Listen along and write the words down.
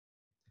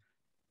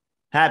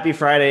Happy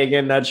Friday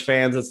again, Nudge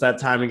fans. It's that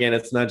time again.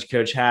 It's Nudge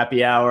Coach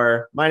Happy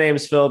Hour. My name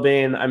is Phil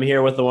Beene. I'm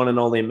here with the one and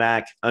only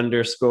Mac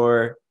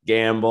underscore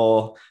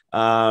Gambill.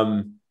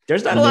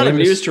 There's not My a lot of name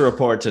news is, to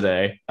report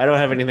today. I don't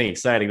have anything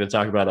exciting to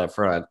talk about up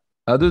front.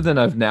 other than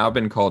I've now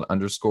been called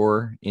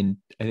underscore in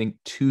I think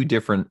two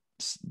different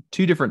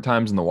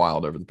times in the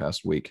wild over the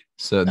past week.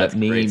 So That's that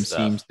great name stuff.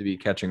 seems to be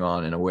catching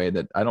on in a way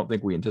that I don't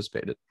think we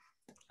anticipated.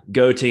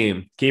 Go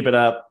team. Keep it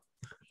up.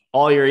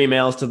 All your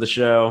emails to the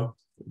show,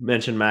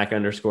 mention Mac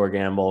underscore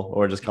Gamble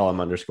or just call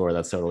him underscore.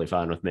 That's totally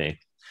fine with me.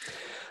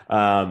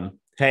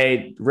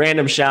 Hey,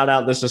 random shout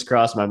out. This just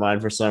crossed my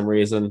mind for some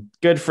reason.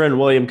 Good friend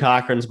William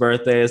Cochran's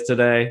birthday is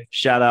today.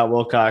 Shout out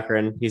Will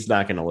Cochran. He's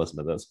not going to listen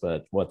to this,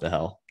 but what the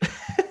hell?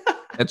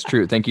 That's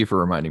true. Thank you for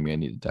reminding me. I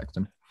need to text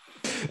him.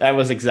 That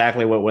was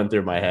exactly what went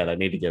through my head. I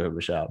need to give him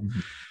a shout.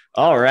 Mhm.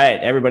 All right.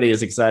 Everybody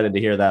is excited to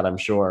hear that, I'm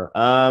sure.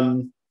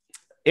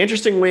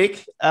 Interesting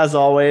week, as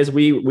always.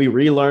 We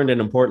relearned an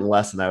important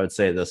lesson, I would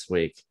say, this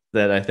week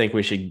that I think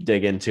we should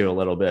dig into a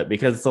little bit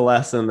because it's a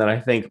lesson that I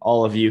think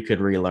all of you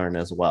could relearn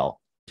as well.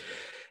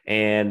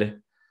 And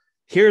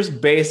here's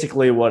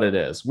basically what it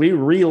is. We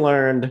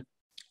relearned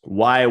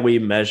why we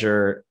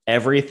measure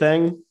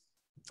everything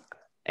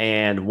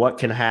and what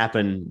can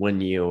happen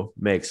when you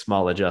make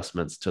small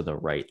adjustments to the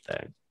right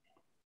thing.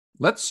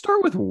 Let's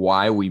start with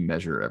why we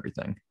measure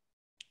everything.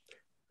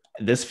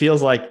 This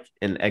feels like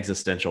an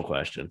existential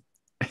question.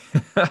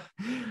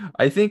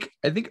 I think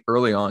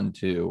early on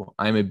too,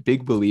 I'm a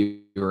big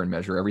believer in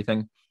measure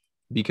everything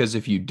because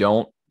if you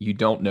don't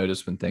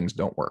notice when things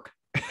don't work.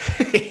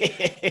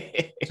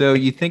 So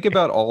you think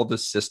about all the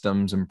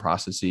systems and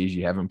processes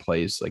you have in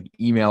place, like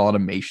email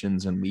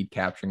automations and lead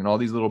capturing and all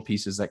these little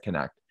pieces that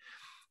connect.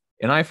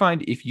 And I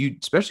find if you,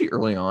 especially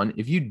early on,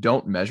 if you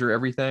don't measure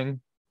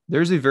everything,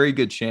 there's a very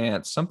good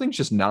chance something's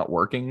just not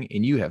working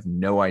and you have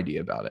no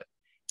idea about it.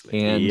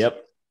 And,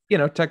 Yep.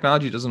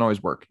 technology doesn't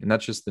always work. And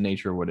that's just the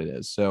nature of what it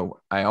is. So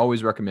I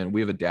always recommend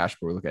we have a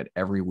dashboard we look at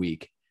every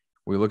week.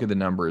 We look at the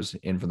numbers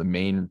and for the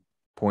main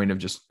point of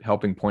just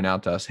helping point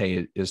out to us,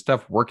 hey, is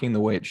stuff working the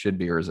way it should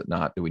be, or is it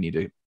not? Do we need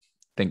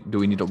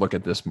to look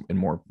at this in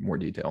more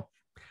detail?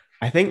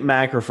 I think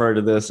Mac referred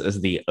to this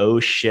as the oh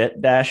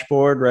shit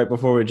dashboard right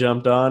before we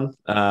jumped on,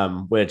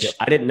 which Yep.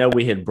 I didn't know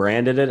we had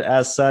branded it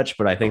as such,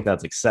 but I think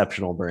that's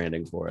exceptional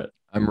branding for it.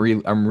 I'm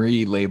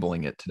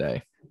relabeling it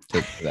today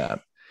to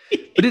that.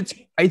 But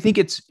I think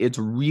it's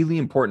really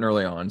important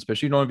early on,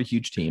 especially if you don't have a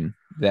huge team,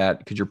 that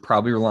because you're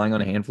probably relying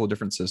on a handful of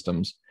different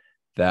systems,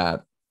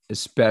 that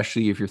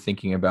especially if you're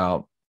thinking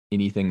about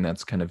anything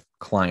that's kind of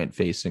client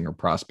facing or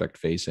prospect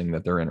facing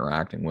that they're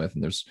interacting with,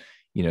 and there's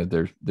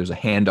a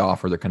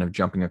handoff or they're kind of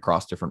jumping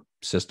across different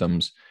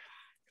systems,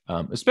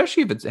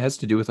 especially if it has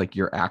to do with like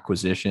your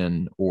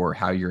acquisition or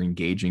how you're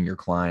engaging your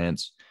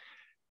clients.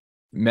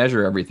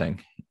 Measure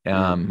everything.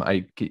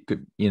 I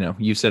could,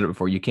 you said it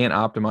before, you can't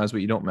optimize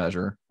what you don't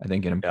measure. I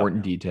think an Yep.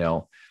 important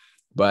detail,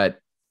 but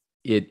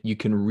you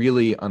can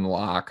really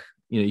unlock,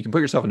 you can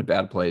put yourself in a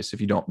bad place if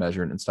you don't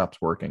measure it and it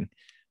stops working.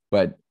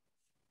 But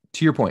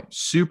to your point,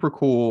 super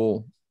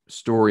cool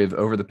story of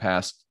over the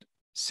past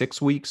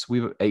 6 weeks,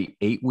 we've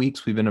 8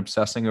 weeks, we've been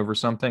obsessing over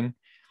something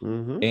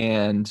Mm-hmm.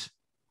 and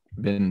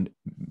been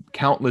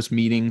countless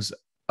meetings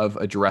of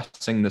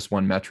addressing this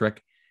one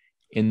metric.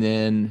 And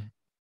then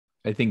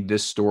I think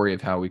this story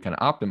of how we kind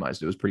of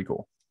optimized it was pretty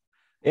cool.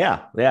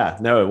 Yeah. Yeah.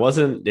 No, it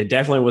wasn't. It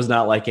definitely was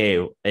not like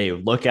a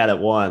look at it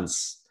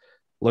once,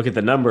 look at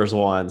the numbers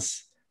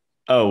once.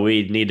 Oh,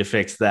 we need to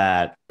fix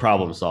that.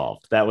 Problem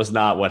solved. That was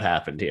not what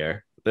happened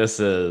here. This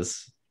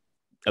is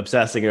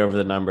obsessing over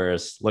the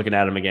numbers, looking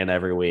at them again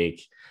every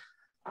week,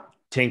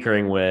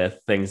 tinkering with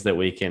things that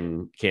we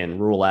can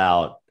rule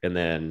out, and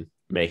then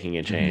making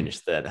a Mhm.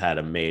 change that had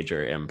a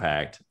major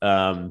impact.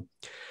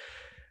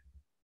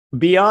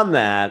 Beyond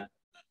that,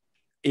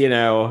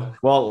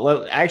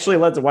 actually,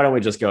 why don't we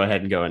just go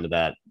ahead and go into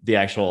that, the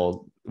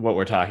actual what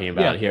we're talking Yeah.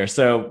 about here.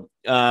 So,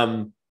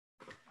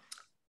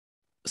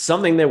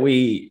 something that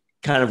we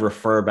kind of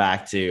refer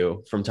back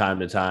to from time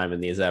to time in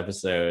these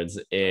episodes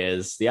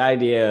is the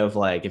idea of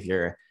like if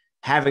you're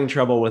having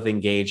trouble with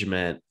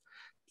engagement,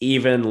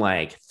 even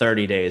like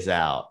 30 days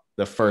out,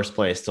 the first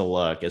place to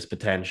look is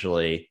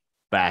potentially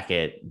back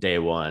at day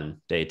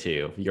one, day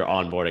two, your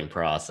onboarding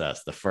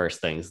process, the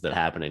first things that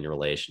happen in your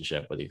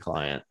relationship with your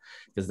client,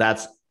 because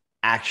that's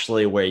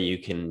actually where you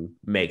can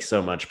make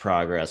so much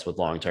progress with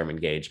long-term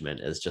engagement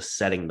is just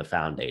setting the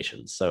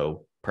foundation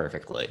so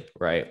perfectly,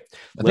 right?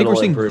 I think we're Little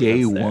seeing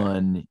day improvements there.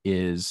 one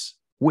is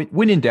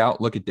when in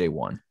doubt, look at day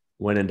one.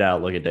 When in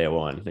doubt, look at day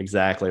one.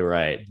 Exactly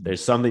right.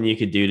 There's something you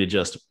could do to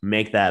just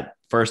make that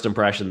first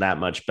impression that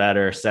much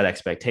better, set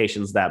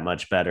expectations that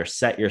much better,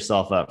 set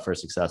yourself up for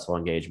successful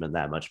engagement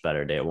that much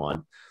better day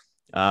one.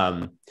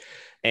 Um,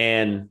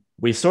 and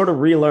we sort of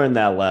relearned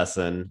that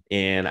lesson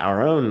in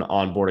our own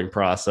onboarding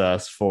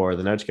process for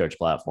the Nudge Coach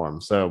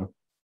platform. So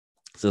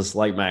just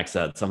like Max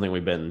said, something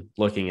we've been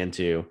looking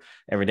into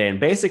every day. And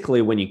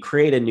basically, when you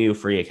create a new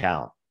free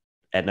account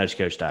at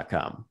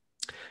nudgecoach.com,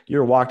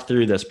 you're walked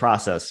through this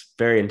process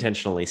very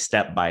intentionally,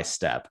 step by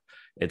step.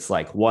 It's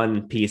like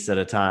one piece at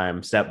a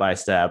time, step by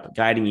step,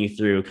 guiding you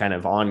through kind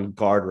of on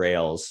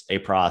guardrails, a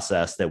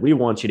process that we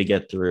want you to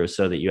get through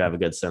so that you have a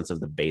good sense of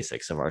the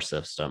basics of our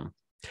system.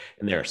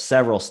 And there are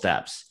several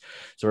steps.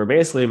 So we're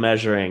basically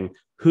measuring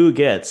who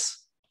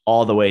gets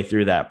all the way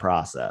through that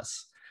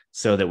process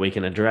so that we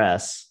can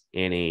address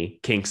any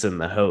kinks in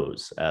the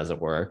hose, as it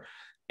were.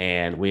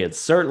 And we had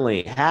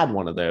certainly had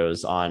one of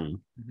those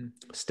on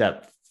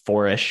step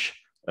 4-ish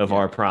of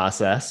our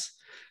process.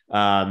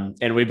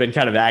 And we've been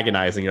kind of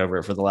agonizing over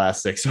it for the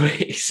last 6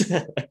 weeks.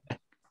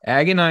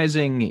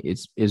 Agonizing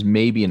is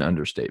maybe an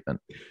understatement.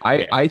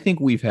 I think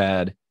we've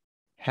had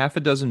half a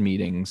dozen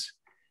meetings.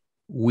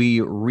 We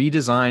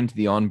redesigned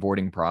the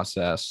onboarding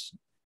process,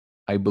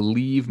 I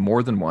believe,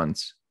 more than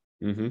once,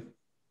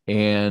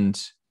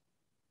 and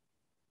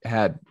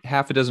had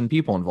half a dozen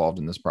people involved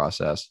in this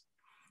process,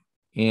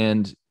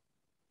 and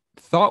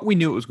thought we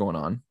knew what was going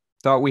on.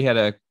 Thought we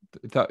had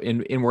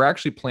and we're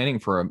actually planning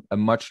for a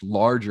much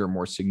larger,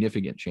 more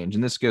significant change.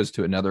 And this goes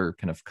to another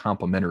kind of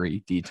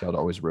complementary detail to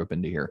always rope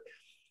into here.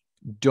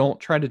 Don't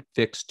try to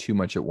fix too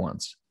much at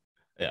once.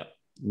 Yeah.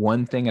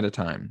 One thing at a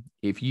time.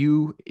 If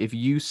you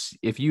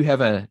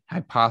have a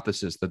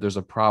hypothesis that there's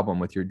a problem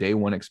with your day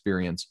one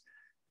experience,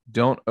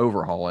 don't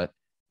overhaul it.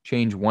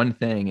 Change one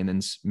thing and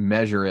then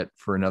measure it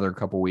for another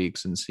couple of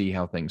weeks and see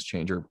how things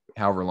change, or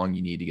however long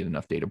you need to get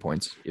enough data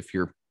points. If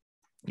you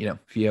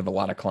have a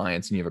lot of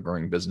clients and you have a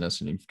growing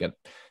business and you've got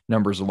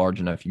numbers are large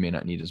enough, you may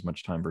not need as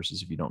much time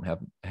versus if you don't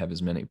have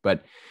as many.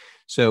 But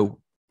so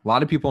a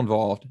lot of people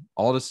involved.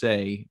 All to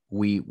say,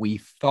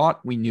 we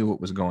thought we knew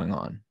what was going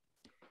on.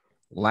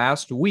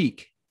 Last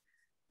week,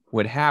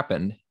 what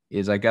happened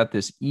is I got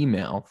this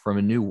email from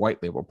a new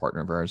white label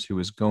partner of ours who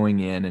was going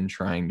in and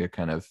trying to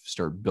kind of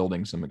start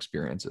building some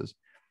experiences.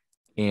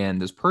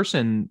 And this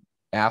person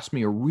asked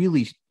me a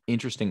really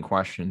interesting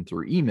question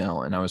through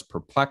email, and I was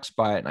perplexed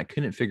by it and I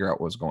couldn't figure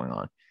out what was going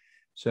on.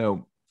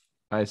 So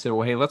I said,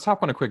 well, hey, let's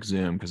hop on a quick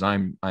Zoom because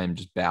I'm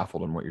just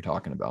baffled on what you're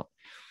talking about.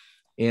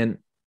 And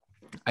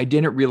I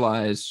didn't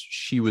realize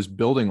she was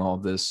building all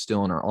of this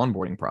still in her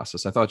onboarding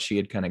process. I thought she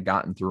had kind of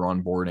gotten through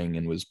onboarding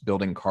and was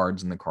building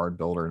cards in the card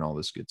builder and all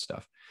this good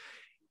stuff.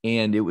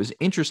 And it was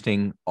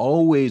interesting.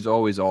 Always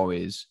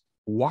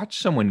watch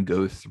someone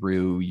go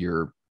through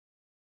your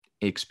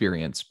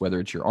experience, whether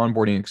it's your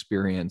onboarding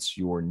experience,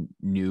 your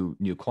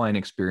new client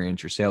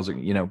experience, your sales,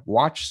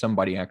 watch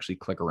somebody actually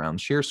click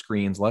around, share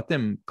screens, let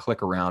them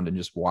click around and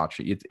just watch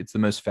it. It's the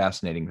most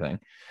fascinating thing.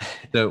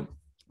 So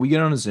we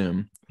get on a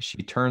Zoom, she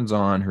turns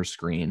on her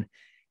screen.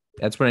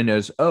 That's when I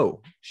notice,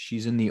 oh,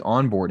 she's in the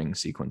onboarding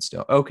sequence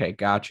still. Okay,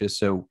 gotcha.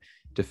 So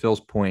to Phil's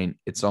point,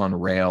 it's on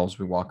rails.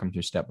 We walk them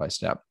through step by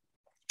step.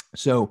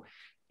 So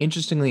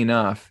interestingly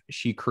enough,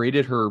 she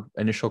created her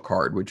initial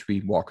card, which we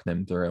walk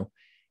them through.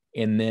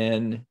 And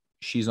then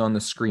she's on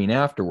the screen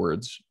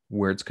afterwards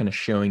where it's kind of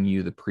showing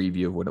you the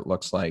preview of what it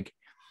looks like.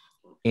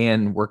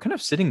 And we're kind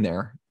of sitting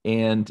there.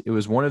 And it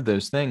was one of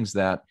those things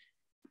that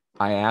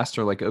I asked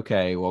her, like,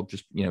 okay, well,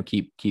 just,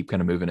 keep kind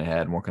of moving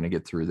ahead and we're going to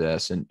get through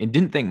this, and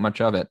didn't think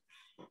much of it.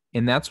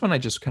 And that's when I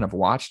just kind of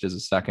watched as a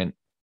second,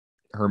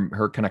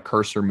 her kind of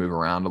cursor move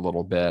around a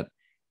little bit.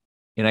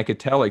 And I could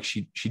tell like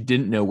she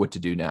didn't know what to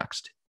do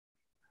next.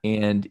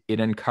 And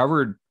it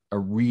uncovered a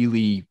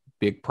really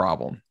big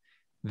problem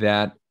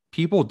that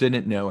people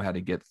didn't know how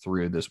to get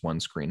through this one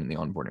screen in the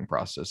onboarding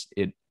process.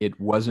 It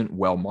wasn't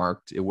well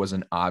marked. It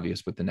wasn't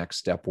obvious what the next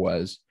step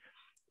was.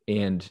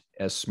 And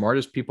as smart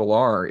as people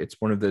are, it's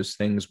one of those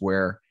things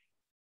where,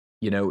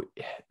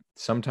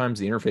 sometimes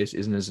the interface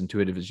isn't as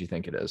intuitive as you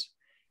think it is.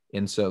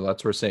 And so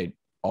that's where I say,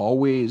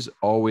 always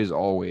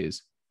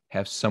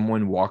have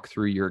someone walk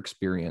through your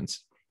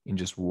experience and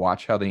just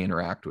watch how they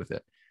interact with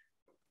it.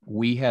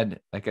 We had,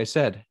 like I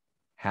said,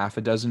 half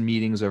a dozen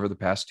meetings over the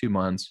past 2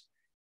 months,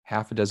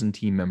 half a dozen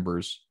team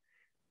members.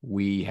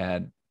 We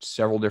had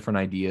several different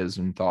ideas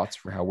and thoughts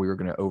for how we were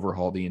going to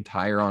overhaul the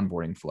entire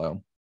onboarding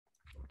flow.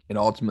 It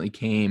ultimately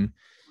came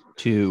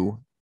to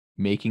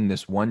making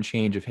this one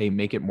change of, hey,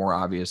 make it more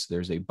obvious.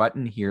 There's a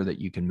button here that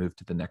you can move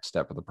to the next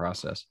step of the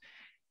process.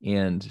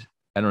 And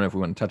I don't know if we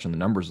want to touch on the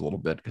numbers a little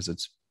bit because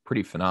it's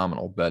pretty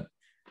phenomenal, but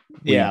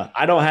yeah,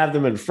 I don't have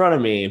them in front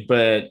of me,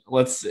 but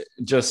let's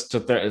just,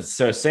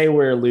 so say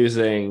we're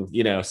losing,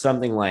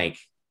 something like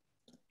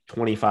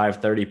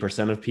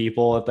 25-30% of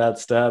people at that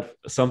step,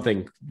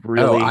 something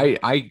really.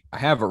 I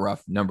have a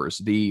rough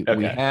numbers. We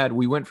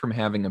went from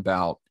having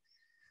about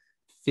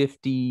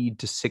 50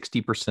 to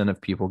 60% of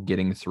people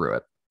getting through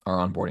it, our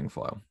onboarding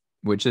flow,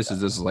 which this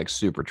is like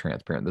super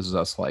transparent. This is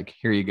us like,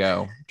 here you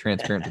go,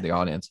 transparent to the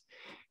audience,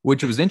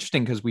 which was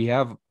interesting because we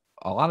have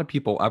a lot of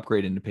people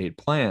upgrade into paid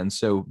plans.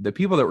 So the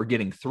people that were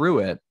getting through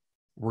it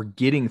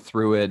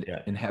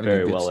and having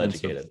very well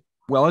educated.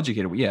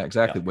 Yeah,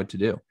 exactly. What to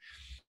do.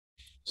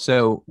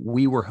 So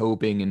we were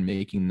hoping and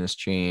making this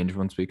change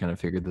once we kind of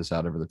figured this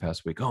out over the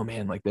past week. Oh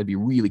man, like that'd be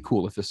really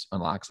cool if this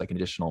unlocks like an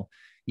additional,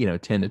 10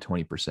 to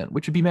 20%,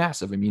 which would be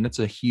massive. I mean, it's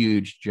a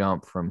huge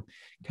jump from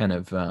kind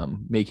of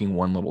making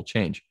one little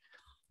change.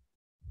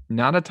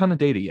 Not a ton of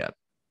data yet.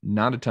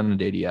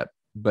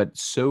 But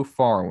so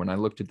far, when I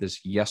looked at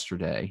this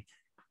yesterday,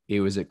 it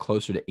was at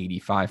closer to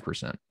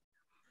 85%.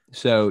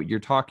 So you're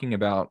talking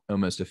about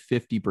almost a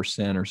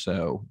 50% or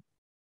so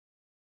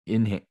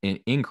in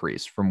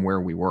increase from where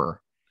we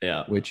were,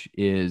 Yeah. which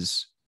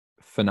is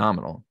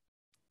phenomenal.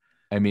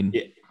 I mean,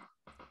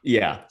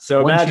 yeah.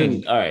 So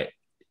imagine, all right.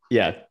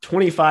 Yeah.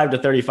 25 to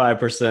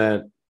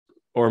 35%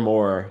 or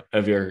more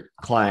of your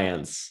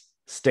clients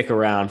stick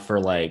around for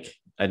like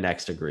a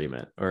next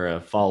agreement or a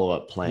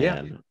follow-up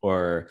plan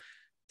or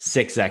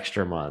 6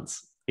 extra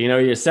months.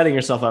 You're setting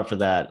yourself up for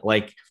that.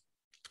 Like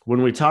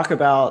when we talk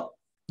about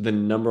the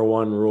number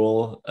one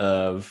rule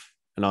of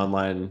an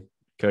online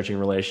coaching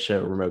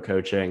relationship, remote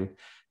coaching,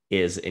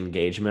 is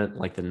engagement,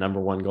 like the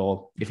number one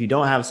goal. If you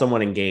don't have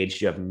someone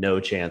engaged, you have no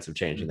chance of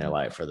changing their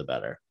life for the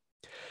better.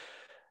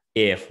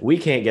 If we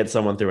can't get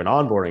someone through an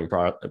onboarding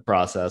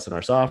process in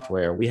our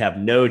software, we have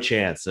no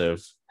chance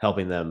of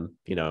helping them,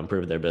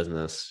 improve their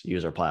business,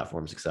 use our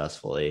platform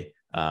successfully,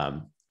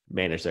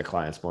 manage their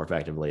clients more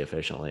effectively,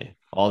 efficiently,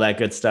 all that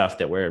good stuff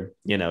that we're,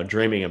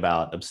 dreaming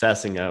about,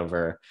 obsessing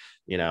over,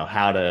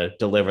 how to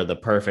deliver the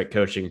perfect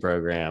coaching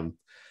program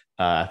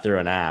through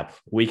an app.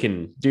 We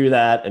can do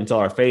that until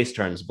our face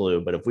turns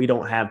blue. But if we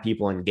don't have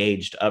people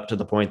engaged up to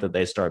the point that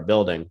they start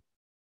building,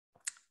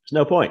 there's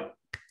no point.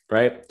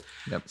 Right.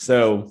 Yep.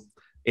 So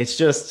it's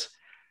just,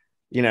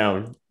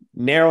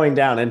 narrowing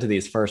down into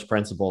these first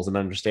principles and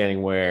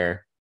understanding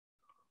where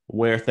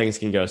things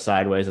can go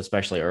sideways,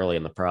 especially early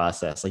in the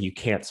process. Like you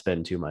can't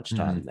spend too much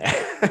time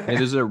there. And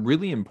there's a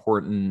really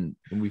important,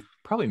 and we've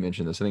probably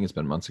mentioned this, I think it's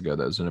been months ago,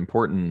 there's an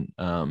important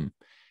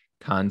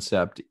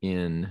concept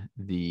in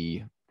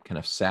the kind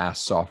of SaaS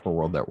software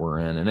world that we're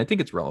in. And I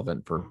think it's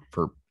relevant for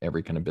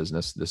every kind of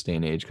business this day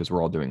and age, because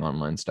we're all doing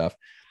online stuff,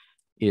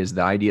 is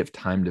the idea of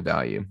time to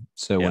value.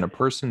 So when a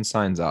person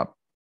signs up,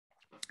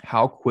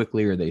 how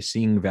quickly are they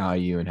seeing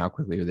value and how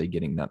quickly are they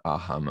getting that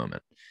aha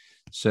moment?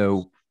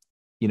 So,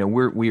 we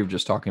were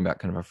just talking about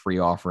kind of a free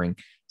offering.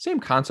 Same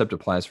concept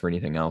applies for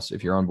anything else.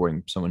 If you're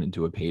onboarding someone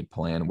into a paid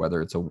plan,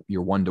 whether it's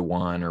your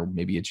one-to-one or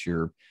maybe it's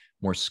your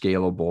more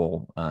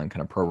scalable kind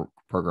of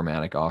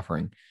programmatic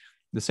offering,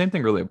 the same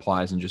thing really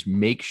applies. And just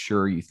make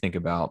sure you think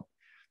about,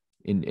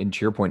 and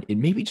to your point, it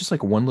may be just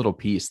like one little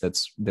piece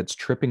that's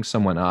tripping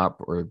someone up,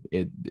 or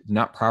it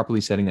not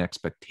properly setting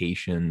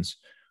expectations,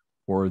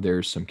 or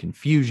there's some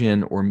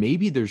confusion, or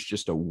maybe there's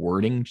just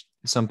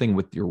something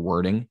with your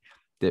wording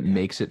that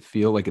makes it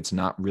feel like it's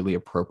not really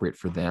appropriate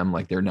for them,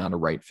 like they're not a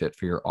right fit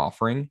for your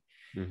offering.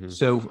 Mm-hmm.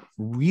 So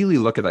really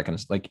look at that kind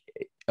of like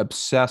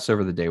obsess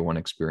over the day one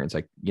experience.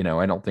 Like,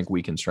 I don't think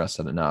we can stress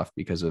that enough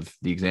because of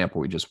the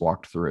example we just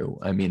walked through.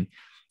 I mean,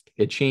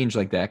 a change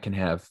like that can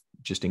have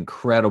just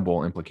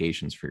incredible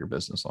implications for your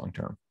business long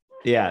term.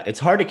 Yeah, it's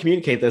hard to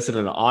communicate this in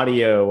an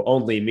audio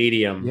only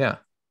medium. Yeah,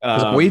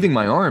 because I'm waving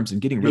my arms and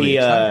getting really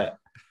excited.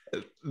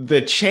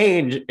 The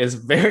change is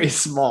very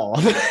small.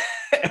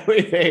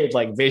 We made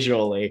like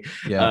visually.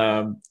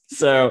 Yeah.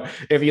 So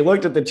if you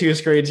looked at the two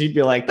screens, you'd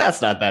be like,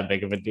 "That's not that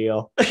big of a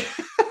deal."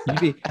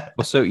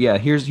 Well, so yeah,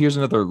 here's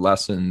another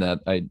lesson that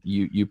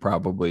you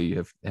probably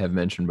have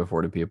mentioned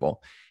before to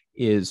people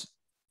is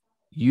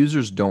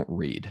users don't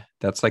read.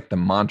 That's like the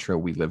mantra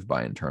we live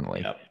by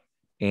internally. Yep.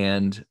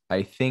 And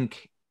I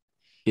think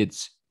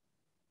it's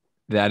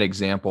that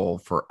example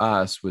for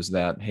us was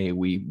that, hey,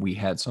 we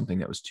had something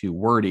that was too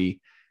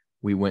wordy.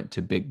 We went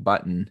to big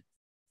button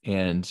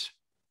and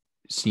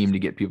seemed to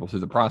get people through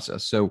the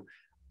process. So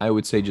I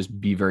would say just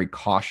be very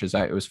cautious.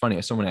 It was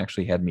funny. Someone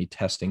actually had me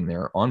testing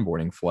their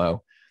onboarding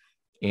flow.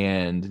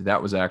 And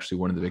that was actually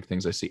one of the big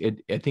things I see.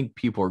 I think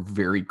people are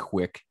very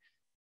quick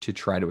to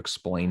try to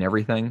explain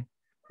everything.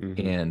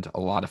 Mm-hmm. And a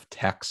lot of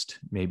text,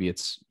 maybe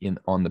it's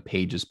on the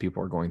pages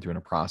people are going through in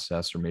a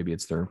process, or maybe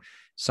it's their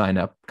sign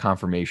up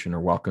confirmation or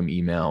welcome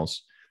emails.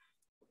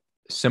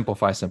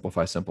 Simplify.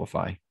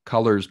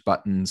 Colors,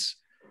 buttons,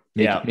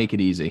 make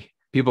it easy.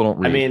 People don't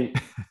read. I mean,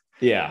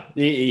 yeah,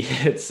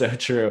 it's so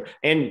true.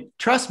 And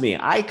trust me,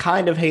 I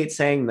kind of hate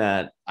saying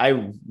that.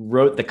 I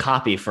wrote the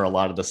copy for a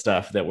lot of the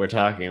stuff that we're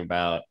talking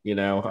about.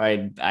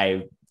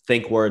 I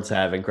think words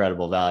have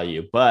incredible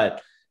value,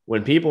 but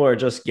when people are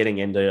just getting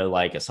into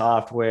like a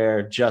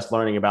software, just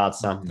learning about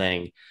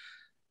something,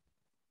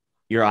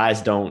 your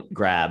eyes don't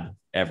grab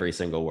every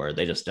single word.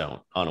 They just don't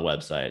on a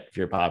website. If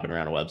you're popping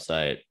around a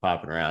website,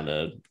 popping around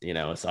a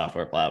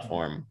software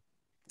platform,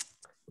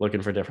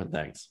 looking for different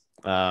things.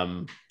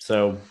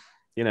 So,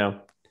 you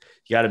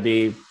got to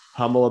be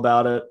humble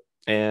about it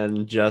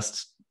and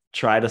just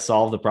try to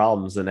solve the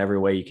problems in every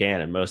way you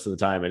can. And most of the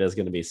time it is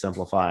going to be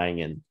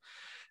simplifying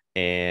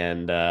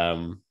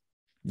and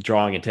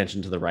drawing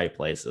attention to the right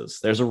places.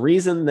 There's a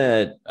reason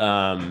that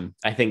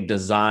I think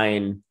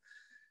the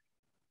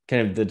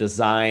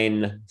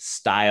design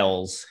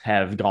styles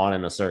have gone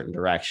in a certain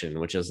direction,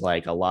 which is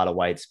like a lot of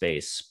white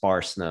space,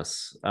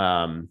 sparseness.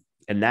 And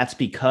that's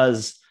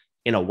because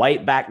in a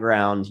white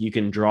background, you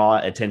can draw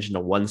attention to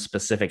one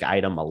specific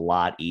item a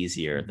lot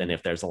easier than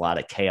if there's a lot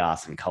of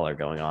chaos and color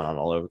going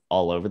on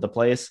all over the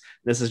place.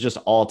 This is just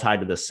all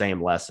tied to the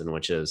same lesson,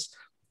 which is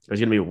there's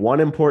going to be one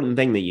important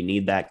thing that you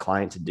need that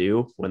client to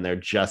do when they're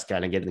just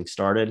kind of getting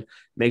started.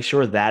 Make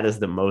sure that is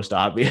the most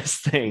obvious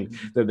thing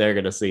that they're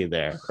going to see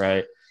there,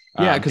 right?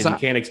 Yeah, because you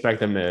can't expect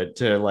them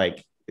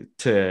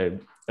to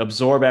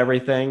absorb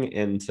everything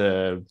and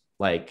to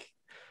like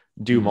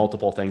do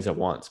multiple things at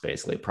once,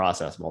 basically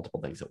process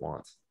multiple things at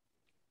once.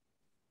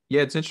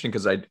 Yeah, it's interesting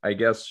because I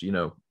guess,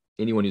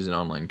 anyone who's in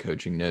online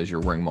coaching knows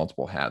you're wearing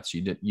multiple hats.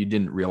 You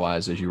didn't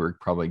realize as you were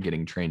probably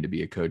getting trained to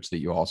be a coach that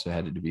you also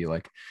had to be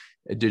like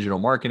a digital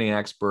marketing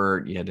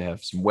expert. You had to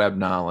have some web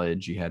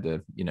knowledge. You had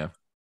to,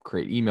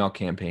 create email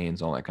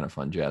campaigns, all that kind of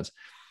fun jazz.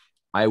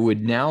 I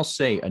would now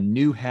say a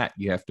new hat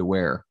you have to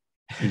wear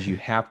is you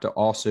have to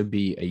also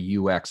be a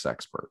UX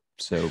expert.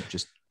 So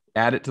just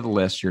add it to the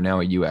list. You're now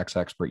a UX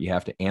expert. You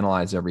have to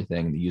analyze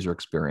everything, the user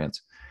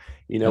experience.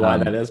 You know why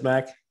that is,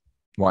 Mac?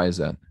 Why is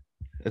that?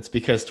 It's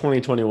because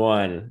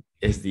 2021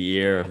 is the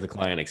year of the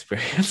client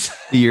experience.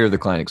 The year of the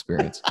client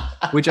experience,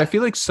 which I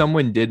feel like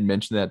someone did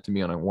mention that to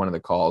me on one of the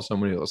calls.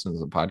 Somebody who listens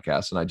to the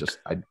podcast, and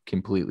I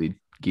completely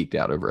geeked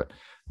out over it.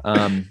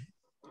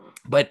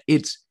 But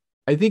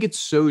I think it's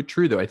so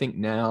true though. I think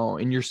now,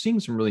 and you're seeing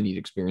some really neat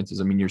experiences.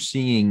 I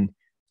mean,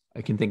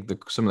 I can think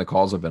some of the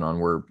calls I've been on,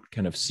 we're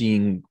kind of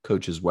seeing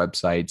coaches'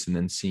 websites and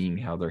then seeing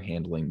how they're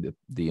handling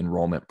the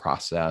enrollment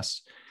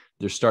process.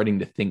 They're starting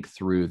to think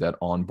through that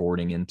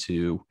onboarding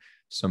into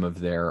some of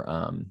their,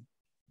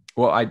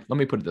 let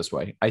me put it this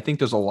way. I think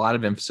there's a lot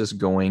of emphasis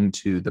going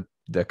to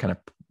the kind of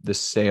the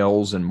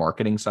sales and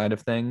marketing side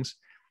of things.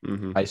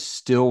 Mm-hmm. I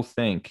still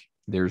think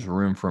there's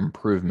room for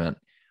improvement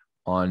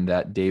on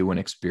that day one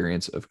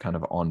experience of kind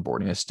of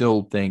onboarding. I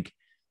still think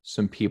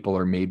some people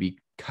are maybe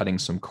cutting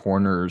some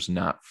corners,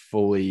 not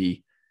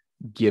fully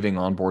giving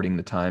onboarding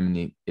the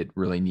time it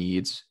really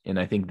needs. And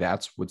I think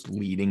that's what's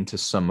leading to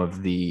some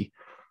of the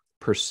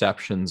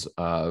perceptions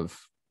of,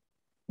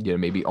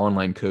 maybe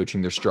online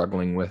coaching, they're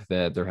struggling with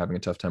it. They're having a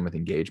tough time with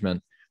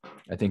engagement.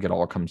 I think it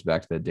all comes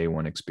back to that day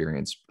one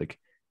experience. Like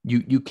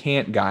you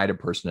can't guide a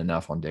person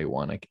enough on day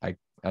one. I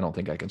don't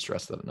think I can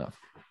stress that enough.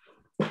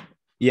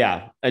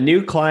 Yeah. A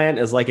new client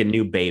is like a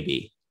new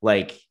baby.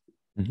 Like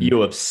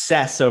you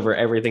obsess over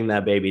everything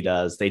that baby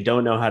does. They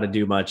don't know how to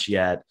do much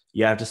yet.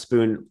 You have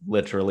to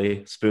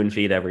literally spoon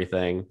feed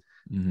everything,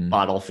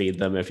 bottle feed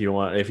them if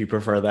you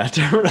prefer that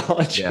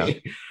terminology. Yeah.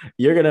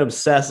 You're going to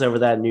obsess over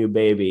that new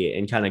baby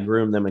and kind of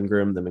groom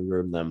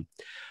them,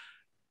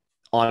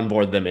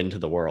 onboard them into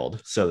the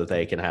world so that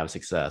they can have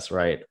success,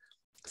 right?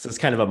 So it's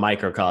kind of a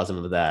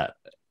microcosm of that.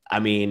 I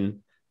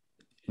mean,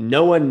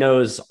 no one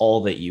knows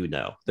all that you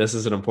know. This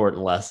is an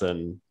important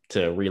lesson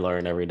to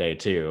relearn every day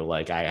too.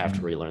 Like I have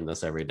to relearn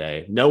this every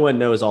day. No one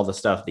knows all the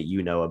stuff that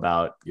you know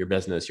about your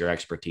business, your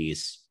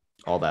expertise,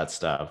 all that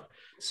stuff.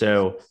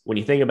 So when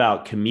you think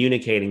about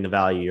communicating the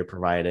value you're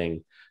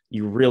providing,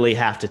 you really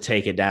have to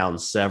take it down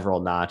several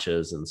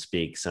notches and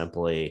speak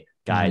simply,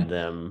 guide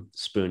them,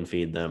 spoon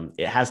feed them.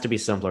 It has to be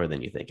simpler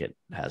than you think it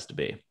has to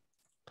be.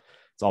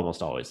 It's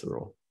almost always the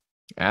rule.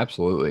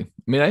 Absolutely. I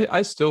mean,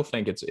 I still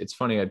think it's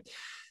funny. I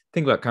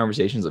think about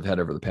conversations I've had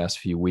over the past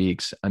few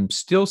weeks. I'm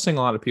still seeing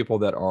a lot of people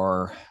that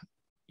are,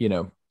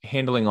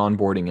 handling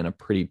onboarding in a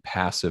pretty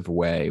passive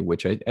way,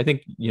 which I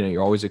think,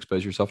 you always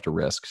expose yourself to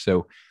risk.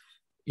 So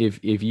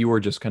if you were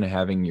just kind of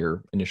having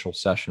your initial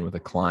session with a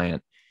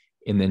client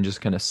and then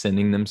just kind of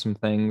sending them some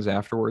things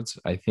afterwards,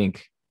 I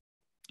think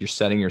you're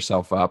setting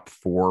yourself up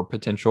for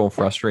potential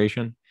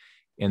frustration.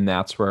 And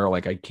that's where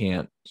I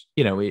can't,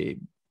 I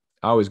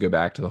always go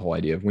back to the whole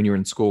idea of when you were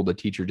in school, the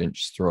teacher didn't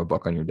just throw a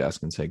book on your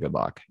desk and say, good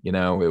luck. It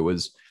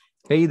was,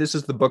 hey, this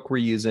is the book we're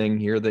using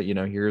here,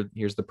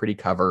 here's the pretty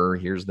cover.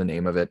 Here's the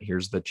name of it.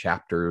 Here's the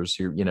chapters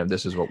here.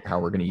 This is how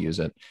we're going to use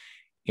it.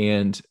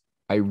 And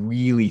I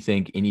really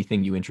think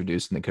anything you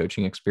introduce in the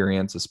coaching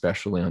experience,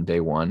 especially on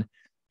day one,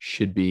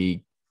 should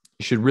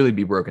really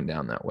be broken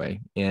down that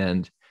way.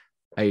 And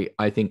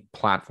I think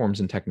platforms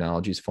and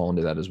technologies fall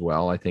into that as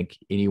well. I think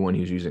anyone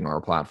who's using our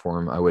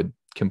platform, I would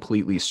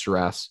completely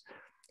stress,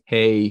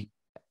 hey,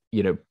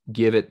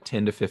 give it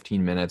 10 to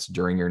 15 minutes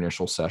during your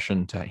initial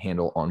session to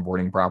handle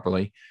onboarding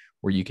properly,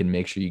 where you can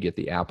make sure you get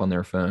the app on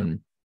their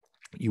phone.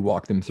 You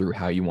walk them through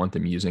how you want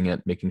them using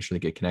it, making sure they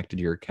get connected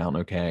to your account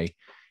okay,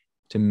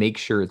 to make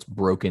sure it's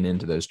broken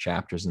into those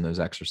chapters and those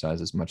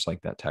exercises, much like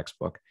that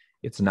textbook.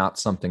 It's not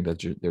something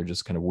that they're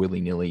just kind of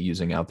willy-nilly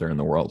using out there in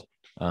the world.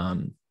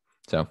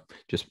 So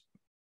just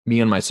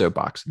me on my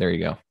soapbox. There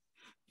you go.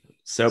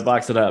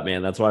 Soapbox it up,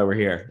 man. That's why we're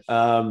here.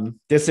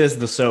 This is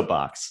the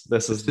soapbox.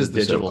 This is the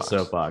digital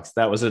soapbox.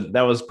 That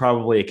was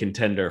probably a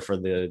contender for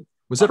the.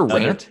 Was it a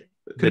rant?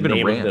 The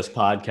name of this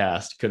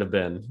podcast could have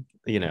been,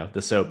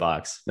 the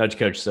soapbox. Nudge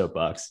Coach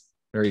Soapbox.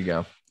 There you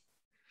go.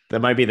 That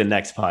might be the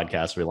next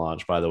podcast we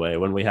launch, by the way,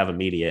 when we have a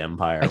media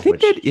empire. I think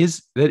that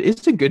is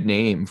a good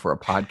name for a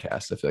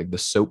podcast. I feel like the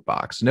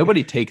soapbox.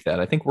 Nobody take that.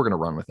 I think we're going to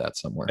run with that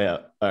somewhere. Yeah.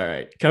 All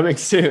right. Coming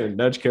soon,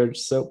 Nudge Coach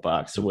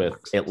Soapbox with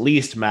at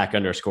least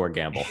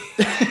Mac_Gambill.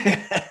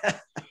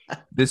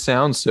 This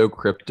sounds so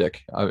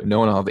cryptic. No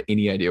one will have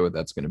any idea what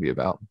that's going to be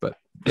about, but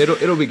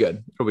it'll be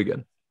good. It'll be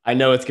good. I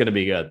know it's going to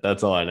be good.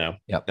 That's all I know.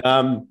 Yep.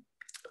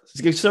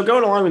 So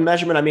going along with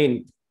measurement, I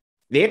mean,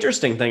 the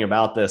interesting thing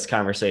about this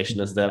conversation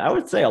is that I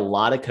would say a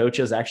lot of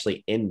coaches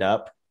actually end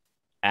up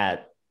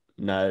at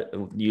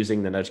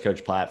using the Nudge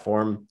Coach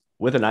platform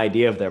with an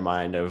idea of their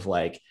mind of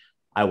like,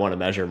 I want to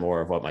measure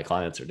more of what my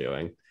clients are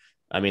doing.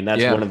 I mean,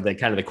 that's one of the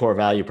kind of the core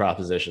value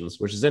propositions,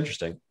 which is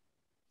interesting.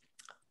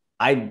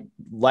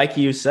 Like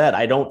you said,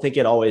 I don't think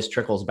it always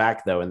trickles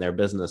back though in their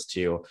business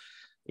to,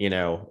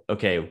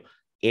 okay,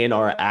 in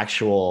our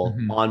actual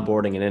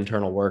onboarding and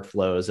internal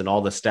workflows and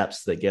all the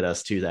steps that get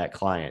us to that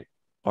client,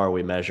 are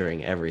we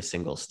measuring every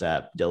single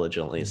step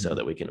diligently so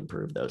that we can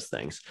improve those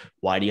things?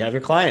 Why do you have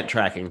your client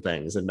tracking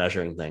things and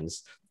measuring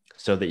things?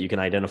 So that you can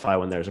identify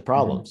when there's a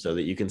problem, so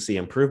that you can see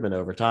improvement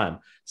over time,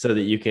 so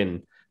that you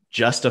can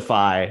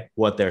justify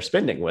what they're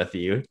spending with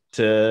you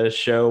to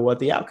show what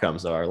the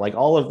outcomes are. Like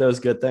all of those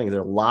good things. There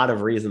are a lot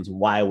of reasons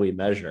why we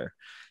measure.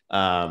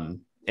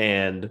 And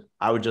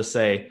I would just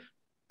say,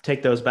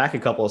 take those back a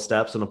couple of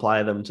steps and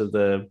apply them to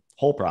the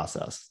whole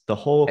process, the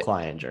whole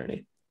client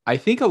journey. I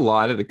think a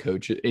lot of the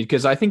coaches,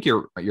 because I think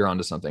you're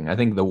onto something. I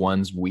think the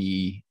ones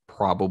we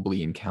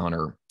probably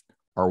encounter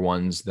are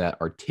ones that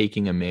are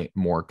taking a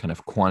more kind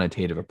of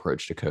quantitative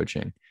approach to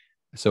coaching.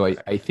 So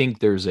I think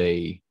there's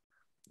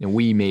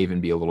we may even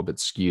be a little bit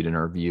skewed in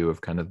our view of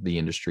kind of the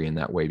industry in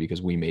that way,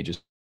 because we may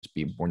just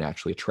be more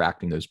naturally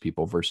attracting those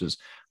people versus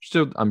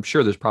still, I'm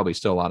sure there's probably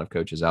still a lot of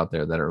coaches out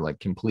there that are like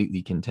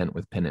completely content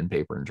with pen and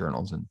paper and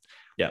journals, and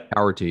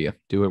power to you,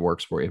 do what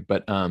works for you.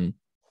 But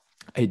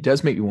it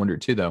does make me wonder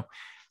too, though.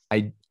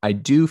 I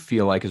do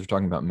feel like, as we're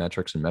talking about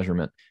metrics and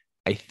measurement,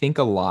 I think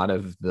a lot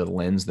of the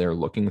lens they're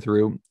looking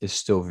through is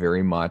still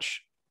very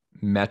much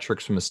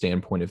metrics from a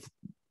standpoint of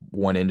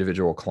one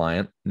individual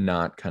client,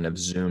 not kind of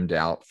zoomed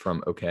out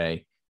from,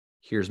 okay,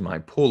 here's my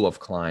pool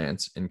of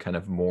clients, and kind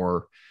of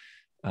more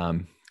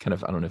kind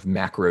of, I don't know if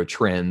macro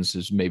trends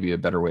is maybe a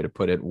better way to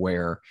put it,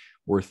 where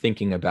we're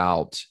thinking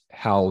about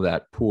how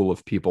that pool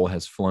of people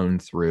has flown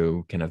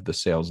through kind of the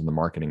sales and the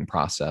marketing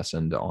process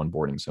and the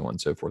onboarding, so on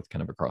and so forth,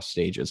 kind of across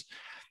stages.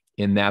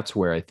 And that's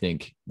where I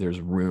think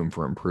there's room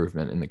for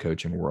improvement in the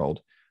coaching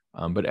world.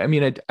 But I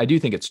mean, I do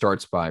think it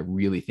starts by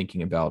really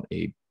thinking about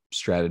a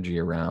strategy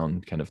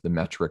around kind of the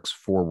metrics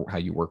for how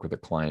you work with a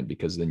client,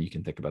 because then you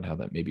can think about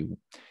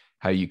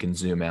how you can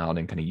zoom out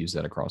and kind of use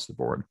that across the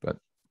board. But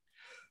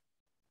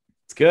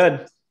it's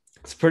good.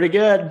 It's pretty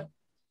good.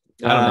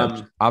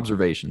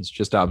 Observations,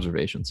 just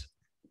observations.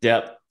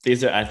 Yep.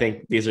 I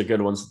think these are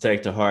good ones to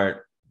take to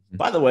heart.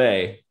 By the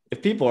way,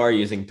 if people are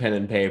using pen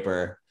and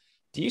paper,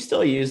 do you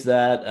still use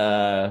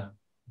that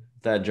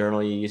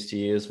journal you used to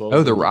use?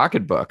 The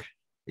Rocket Book.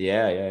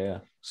 Yeah.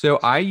 So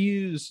I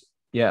use,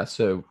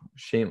 so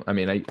shame. I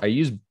mean,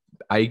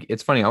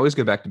 it's funny. I always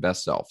go back to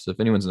Best Self. So if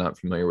anyone's not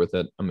familiar with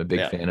it, I'm a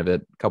big fan of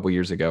it. A couple of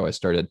years ago,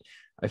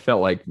 I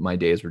felt like my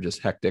days were just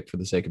hectic for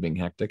the sake of being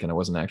hectic, and I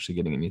wasn't actually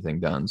getting anything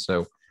done.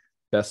 So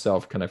Best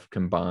Self kind of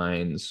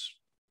combines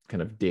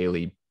kind of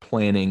daily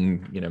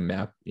planning,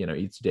 map,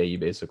 each day you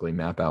basically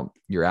map out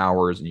your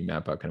hours and you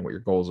map out kind of what your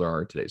goals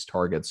are, today's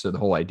targets. So the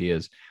whole idea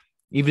is,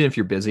 even if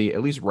you're busy,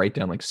 at least write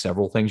down like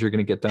several things you're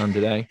going to get done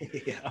today.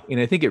 And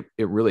I think it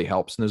really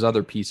helps. And there's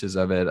other pieces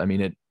of it. I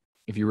mean,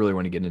 if you really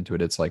want to get into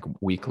it, it's like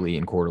weekly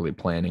and quarterly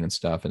planning and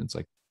stuff. And it's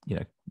like,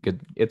 good.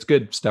 It's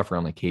good stuff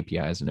around like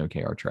KPIs and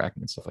OKR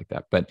tracking and stuff like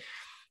that. But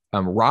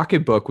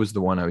Rocket Book was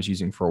the one I was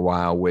using for a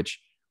while, which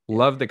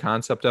love the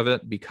concept of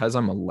it, because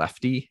I'm a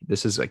lefty.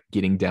 This is like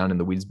getting down in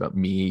the weeds about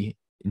me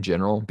in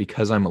general.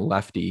 Because I'm a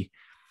lefty,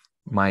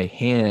 my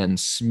hand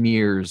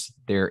smears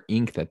their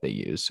ink that they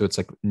use. So it's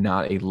like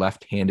not a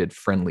left-handed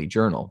friendly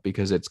journal,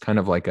 because it's kind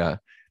of like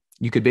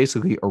you could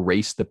basically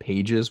erase the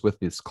pages with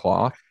this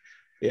cloth.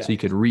 So you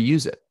could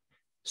reuse it.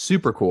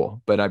 Super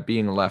cool. But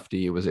being a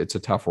lefty, it's a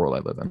tough world I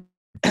live in.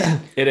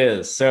 It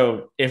is.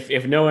 So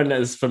if no one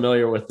is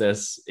familiar with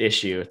this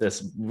issue,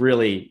 this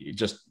really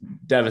just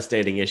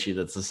devastating issue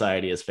that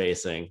society is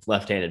facing,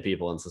 left-handed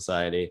people in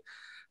society,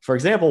 for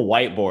example,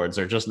 whiteboards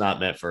are just not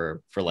meant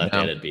for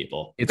left-handed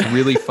people. It's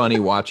really funny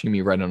watching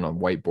me write on a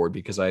whiteboard,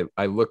 because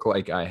I look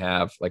like I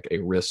have like a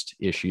wrist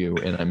issue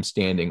and I'm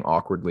standing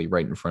awkwardly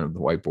right in front of the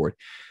whiteboard.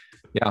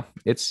 Yeah,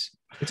 it's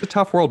a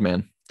tough world,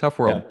 man. Tough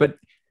world. Yeah. But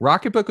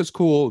Rocket Book is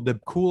cool. The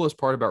coolest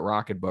part about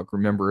Rocket Book,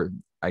 remember,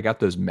 I got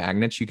those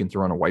magnets you can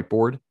throw on a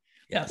whiteboard.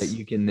 Yes. That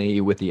you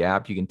can, with the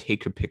app, you can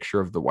take a picture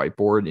of the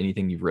whiteboard,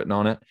 anything you've written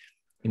on it,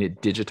 and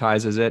it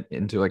digitizes it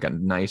into like a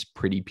nice,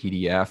 pretty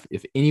PDF.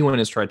 If anyone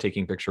has tried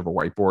taking a picture of a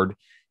whiteboard,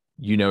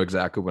 you know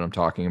exactly what I'm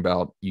talking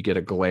about. You get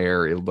a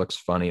glare. It looks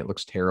funny. It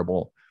looks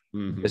terrible.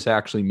 Mm-hmm. This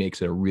actually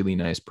makes it a really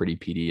nice, pretty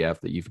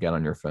PDF that you've got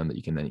on your phone that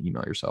you can then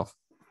email yourself.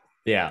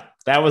 Yeah,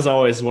 that was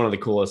always one of the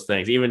coolest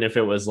things, even if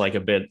it was like a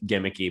bit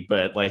gimmicky,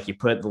 but like you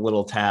put the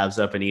little tabs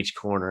up in each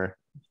corner.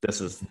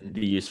 This is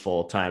the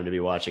useful time to be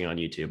watching on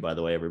YouTube, by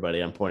the way, everybody.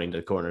 I'm pointing to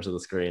the corners of the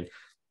screen.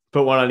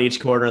 Put one on each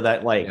corner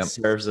that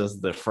serves as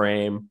the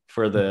frame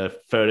for the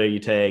photo you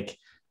take,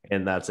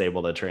 and that's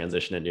able to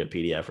transition into a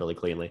PDF really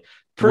cleanly.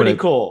 Pretty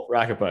cool,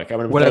 Rocket Book.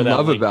 What I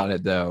love about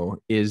it,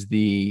 though, is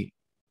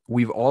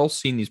we've all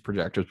seen these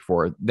projectors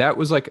before. That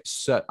was like,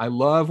 I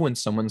love when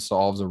someone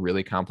solves a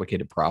really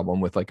complicated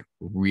problem with like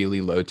really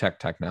low tech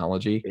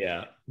technology,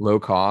 Yeah. low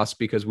cost,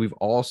 because we've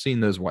all seen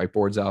those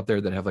whiteboards out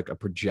there that have like a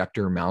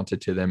projector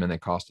mounted to them and they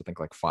cost, I think,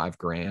 like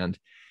 $5,000.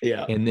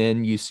 Yeah. And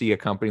then you see a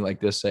company like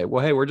this say,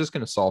 well, hey, we're just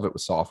going to solve it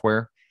with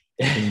software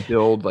and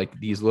build like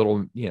these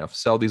little,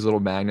 sell these little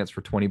magnets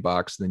for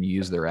 $20. Then you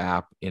use their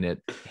app and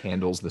it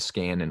handles the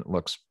scan and it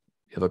looks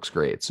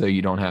great. So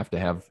you don't have to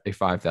have a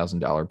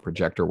 $5,000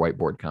 projector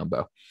whiteboard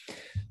combo.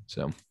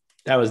 So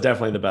that was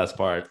definitely the best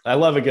part. I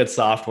love a good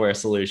software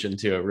solution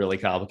to a really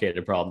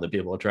complicated problem that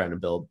people are trying to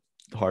build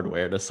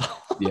hardware to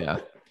solve. Yeah.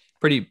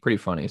 Pretty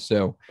funny.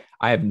 So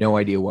I have no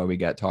idea why we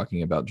got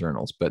talking about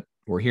journals, but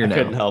we're here now. I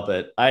couldn't help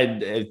it.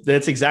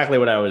 That's exactly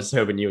what I was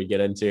hoping you would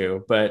get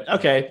into. But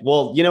okay,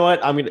 well, you know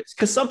what? I'm gonna,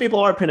 because some people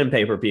are pen and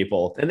paper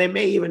people, and they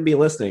may even be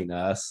listening to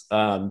us.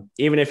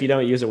 Even if you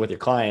don't use it with your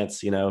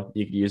clients, you can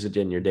use it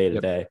in your day to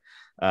day.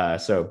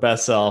 So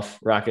Best Self,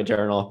 Rocket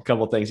Journal, a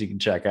couple of things you can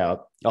check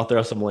out. I'll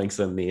throw some links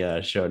in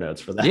the show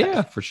notes for that.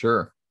 Yeah, for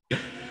sure.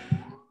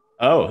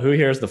 Oh, who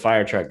hears the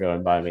fire truck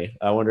going by me?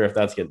 I wonder if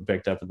that's getting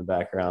picked up in the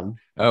background.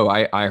 Oh,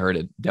 I heard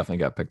it. Definitely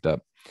got picked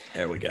up.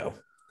 There we go.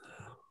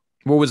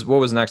 What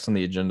was next on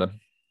the agenda?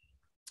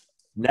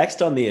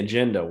 Next on the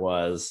agenda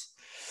was,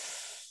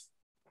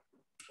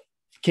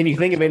 can you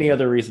think of any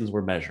other reasons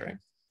we're measuring?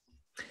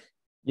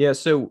 Yeah,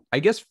 so I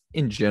guess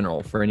in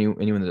general, for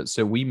anyone that,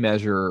 so we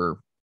measure,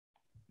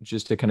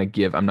 just to kind of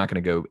give, I'm not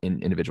going to go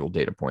in individual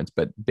data points,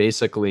 but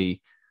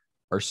basically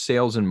our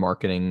sales and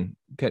marketing,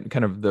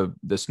 kind of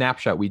the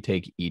snapshot we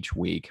take each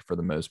week for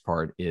the most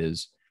part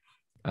is,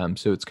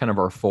 so it's kind of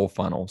our full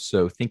funnel.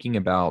 So thinking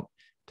about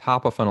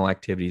top of funnel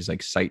activities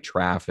like site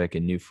traffic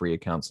and new free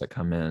accounts that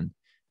come in,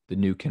 the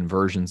new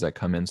conversions that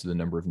come in, so the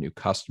number of new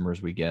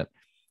customers we get,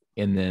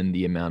 and then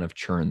the amount of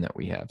churn that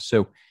we have.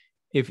 So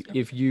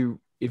if you're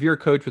a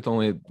coach with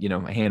only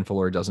a handful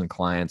or a dozen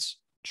clients,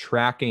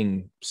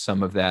 tracking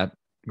some of that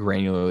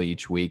granularly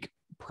each week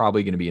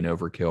probably going to be an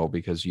overkill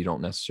because you don't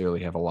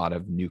necessarily have a lot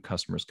of new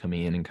customers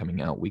coming in and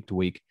coming out week to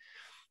week.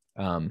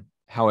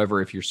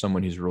 However, if you're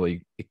someone who's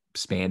really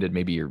expanded,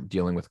 maybe you're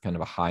dealing with kind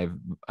of a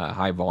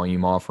high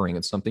volume offering,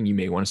 it's something you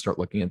may want to start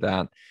looking at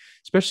that,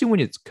 especially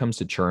when it comes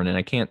to churn. And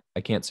I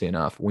can't say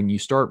enough, when you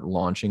start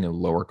launching a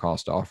lower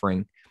cost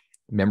offering,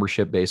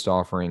 membership based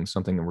offering,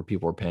 something where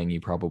people are paying you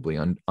probably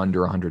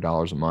under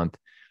 $100 a month,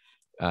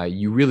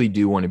 you really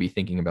do want to be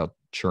thinking about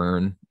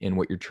churn and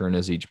what your churn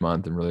is each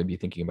month, and really be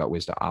thinking about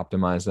ways to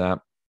optimize that.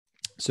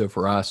 So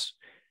for us,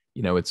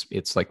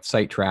 it's like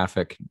site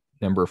traffic,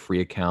 number of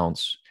free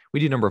accounts. We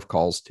do number of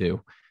calls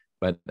too,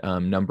 but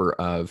number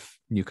of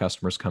new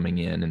customers coming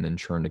in, and then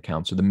churned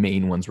accounts are the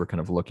main ones we're kind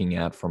of looking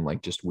at from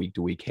like just week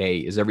to week. Hey,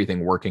 is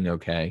everything working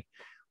okay?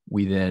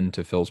 We then,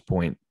 to Phil's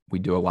point, we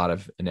do a lot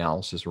of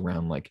analysis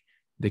around like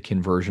the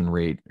conversion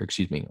rate,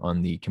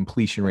 on the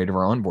completion rate of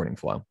our onboarding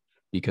flow,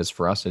 because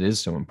for us, it is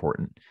so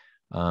important.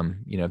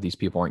 If these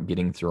people aren't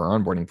getting through our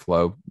onboarding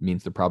flow, it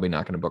means they're probably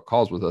not going to book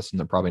calls with us, and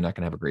they're probably not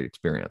going to have a great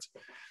experience.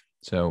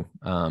 So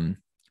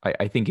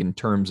I think in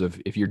terms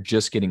of, if you're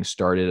just getting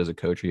started as a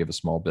coach or you have a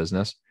small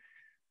business,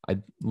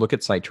 I'd look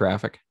at site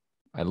traffic.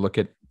 I look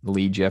at the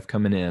lead you have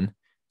coming in,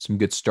 some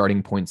good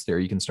starting points there.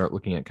 You can start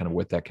looking at kind of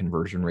what that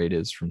conversion rate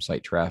is from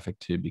site traffic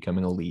to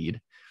becoming a lead.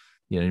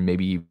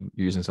 Maybe you're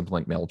using something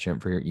like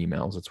MailChimp for your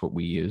emails. That's what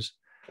we use.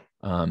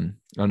 I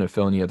don't know,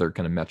 Phil, any other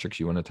kind of metrics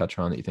you want to touch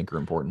on that you think are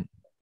important?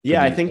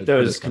 Yeah, I think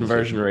those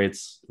conversion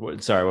rates.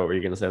 Sorry, what were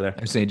you going to say there?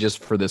 I'm saying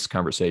just for this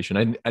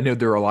conversation. I know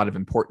there are a lot of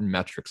important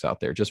metrics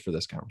out there just for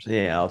this conversation.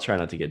 Yeah, I'll try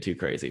not to get too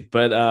crazy.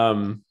 But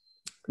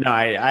no,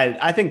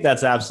 I think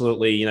that's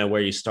absolutely,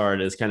 where you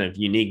start is kind of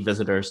unique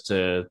visitors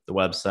to the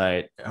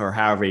website, or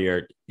however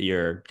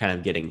you're kind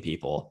of getting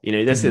people.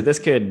 This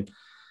could.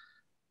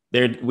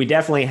 We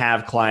definitely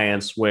have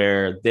clients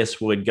where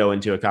this would go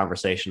into a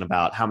conversation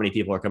about how many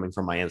people are coming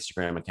from my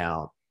Instagram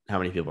account, how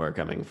many people are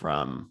coming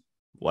from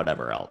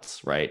whatever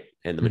else, right?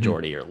 And the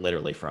majority are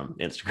literally from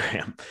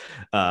Instagram.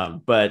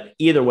 But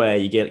either way,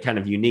 you get kind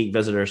of unique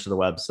visitors to the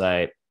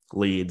website,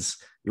 leads.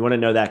 You want to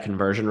know that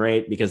conversion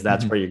rate, because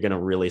that's where you're going to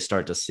really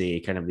start to see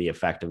kind of the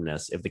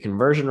effectiveness. If the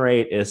conversion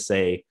rate is,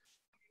 say,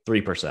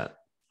 3%,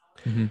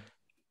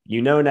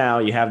 now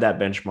you have that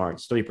benchmark,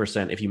 it's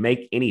 3%. If you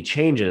make any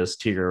changes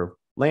to your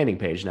landing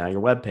page, now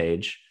your web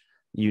page,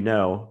 in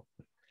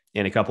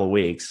a couple of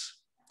weeks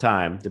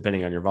time,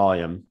 depending on your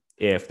volume,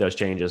 if those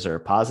changes are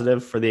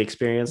positive for the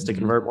experience to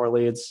convert more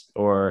leads,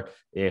 or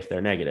if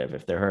they're negative,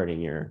 if they're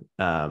hurting your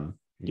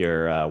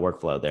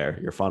workflow there,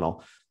 your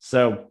funnel.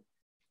 So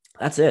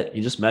that's it.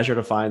 You just measure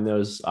to find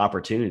those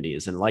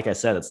opportunities. And like I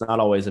said, it's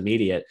not always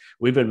immediate.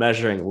 We've been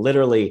measuring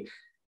literally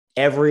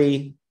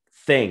every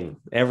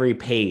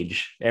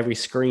page, every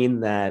screen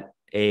that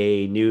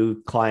a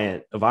new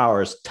client of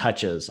ours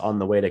touches on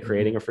the way to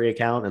creating a free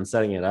account and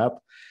setting it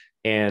up.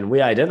 And we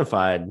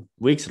identified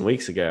weeks and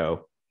weeks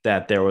ago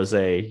that there was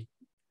a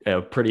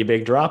pretty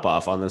big drop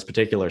off on this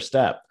particular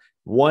step.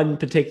 One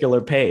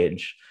particular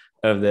page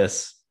of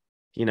this,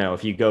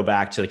 if you go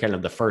back to kind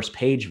of the first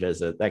page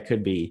visit, that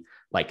could be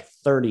like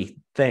 30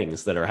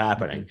 things that are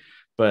happening.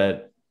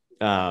 But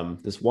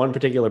this one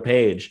particular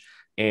page,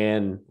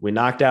 and we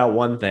knocked out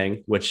one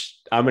thing, which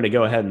I'm going to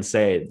go ahead and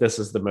say this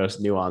is the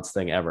most nuanced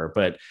thing ever.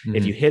 But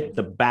if you hit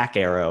the back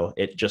arrow,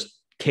 it just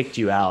kicked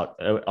you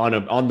out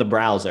on the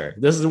browser.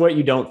 This is what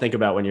you don't think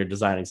about when you're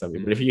designing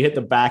something. But if you hit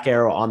the back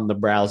arrow on the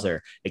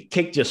browser, it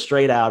kicked you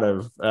straight out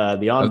of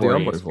the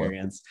onboarding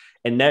experience,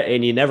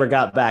 and you never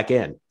got back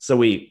in. So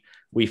we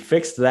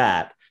fixed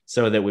that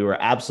so that we were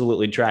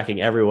absolutely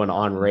tracking everyone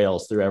on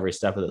Rails through every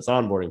step of this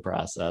onboarding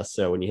process.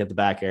 So when you hit the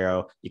back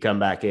arrow, you come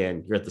back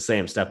in, you're at the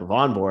same step of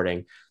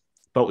onboarding,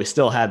 but we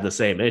still had the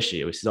same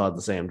issue. We still had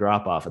the same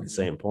drop off at the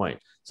same point.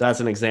 So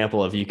that's an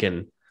example of you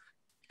can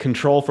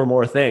control for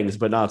more things,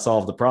 but not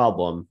solve the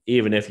problem,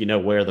 even if you know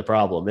where the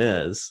problem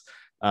is.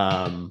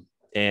 And,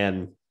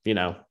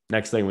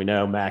 next thing we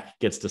know, Mac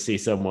gets to see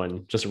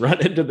someone just run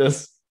into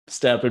this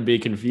step and be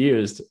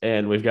confused.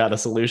 And we've got a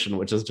solution,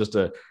 which is just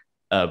a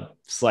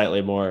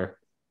slightly more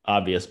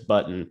obvious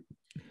button.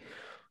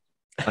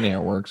 Funny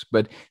how it works.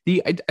 But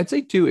I'd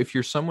say too, if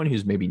you're someone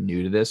who's maybe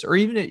new to this, or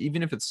even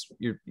if it's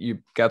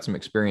you've got some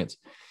experience,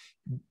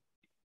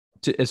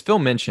 as Phil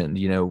mentioned,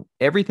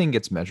 everything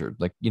gets measured.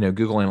 Like,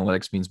 Google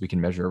Analytics means we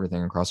can measure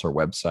everything across our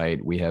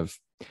website. We have,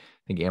 I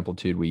think,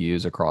 Amplitude we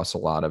use across a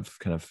lot of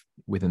kind of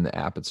within the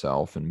app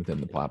itself and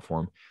within the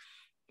platform.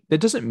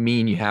 That doesn't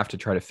mean you have to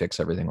try to fix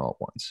everything all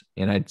at once.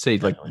 And I'd say,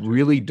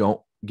 really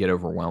don't get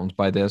overwhelmed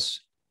by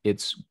this.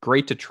 It's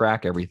great to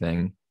track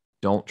everything.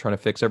 Don't try to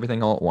fix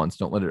everything all at once.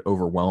 Don't let it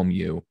overwhelm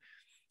you.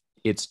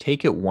 It's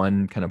take it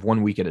one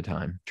week at a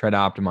time. Try to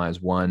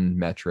optimize one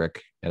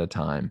metric at a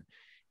time.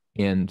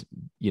 And,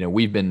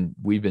 we've been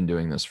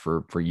doing this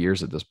for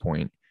years at this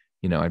point.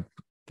 I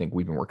think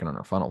we've been working on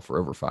our funnel for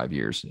over 5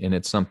 years, and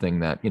it's something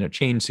that,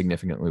 changed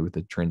significantly with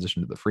the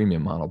transition to the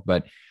freemium model,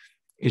 but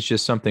it's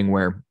just something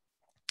where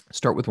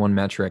start with one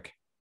metric,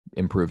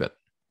 improve it,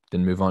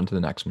 then move on to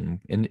the next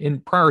one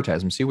and prioritize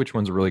them, see which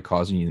ones are really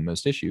causing you the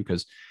most issue.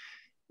 Because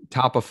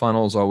top of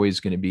funnel is always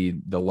going to be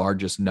the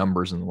largest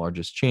numbers and the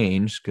largest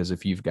change. Because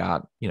if you've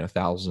got,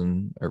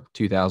 1,000 or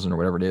 2,000 or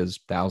whatever it is,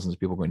 thousands of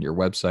people going to your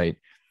website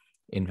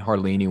and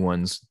hardly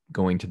anyone's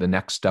going to the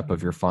next step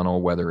of your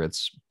funnel, whether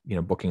it's,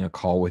 booking a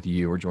call with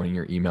you or joining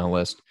your email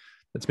list,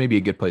 that's maybe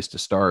a good place to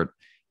start,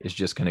 is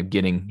just kind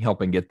of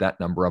helping get that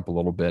number up a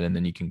little bit. And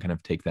then you can kind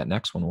of take that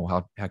next one.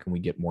 Well, how can we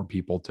get more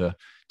people to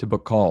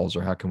book calls,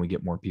 or how can we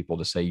get more people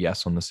to say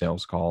yes on the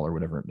sales call, or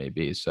whatever it may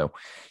be? So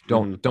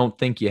don't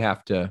think you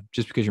have to,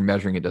 just because you're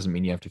measuring it doesn't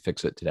mean you have to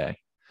fix it today.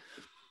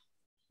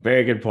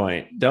 Very good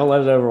point. Don't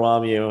let it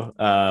overwhelm you.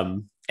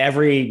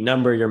 Every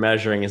number you're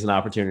measuring is an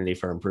opportunity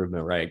for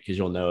improvement, right? Because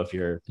you'll know if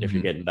you're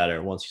getting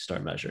better once you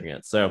start measuring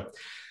it. So,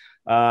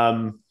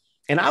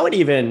 and I would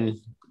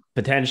even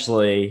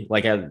potentially,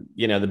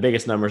 the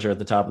biggest numbers are at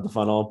the top of the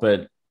funnel,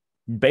 but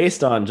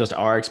based on just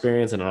our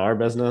experience and in our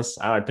business,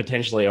 I would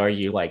potentially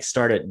argue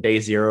start at day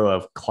zero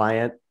of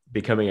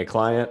becoming a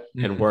client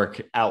and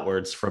work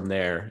outwards from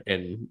there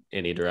in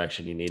any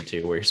direction you need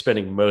to, where you're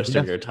spending most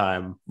of your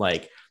time,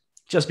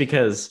 just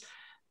because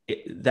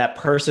that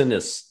person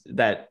is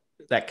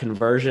that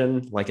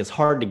conversion, it's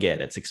hard to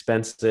get. It's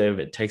expensive.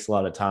 It takes a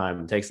lot of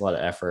time. It takes a lot of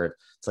effort.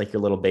 It's like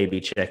your little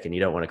baby chick and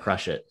you don't want to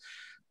crush it.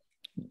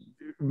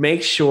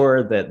 Make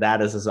sure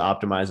that is as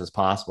optimized as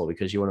possible,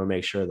 because you want to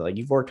make sure that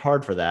you've worked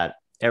hard for that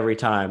every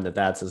time,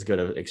 that's as good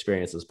of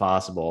experience as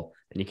possible.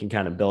 And you can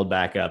kind of build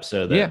back up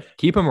so that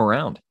keep them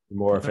around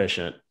more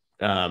efficient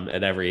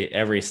at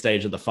every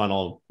stage of the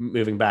funnel,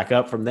 moving back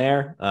up from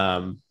there.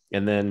 And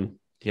then,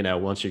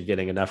 once you're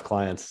getting enough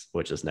clients,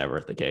 which is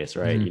never the case,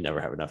 right? You never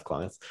have enough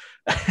clients.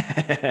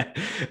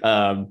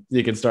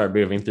 You can start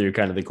moving through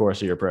kind of the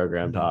course of your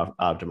program to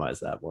optimize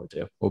that more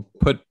too. Well,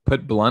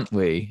 put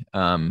bluntly,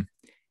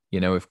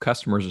 if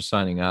customers are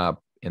signing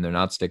up and they're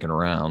not sticking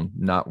around,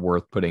 not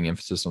worth putting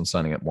emphasis on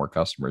signing up more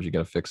customers. You got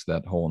to fix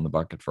that hole in the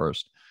bucket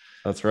first.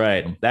 That's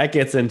right. That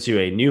gets into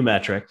a new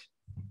metric: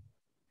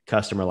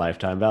 customer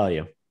lifetime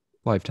value.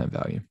 Lifetime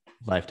value.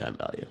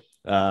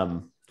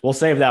 We'll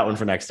save that one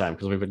for next time,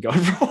 because we've been going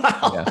for a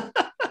while. Yeah.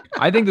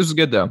 I think this is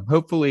good though.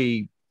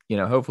 Hopefully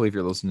if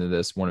you're listening to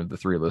this, one of the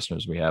 3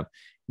 listeners we have,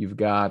 you've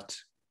got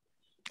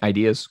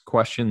ideas,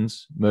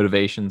 questions,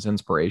 motivations,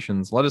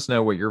 inspirations. Let us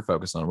know what you're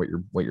focused on,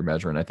 what you're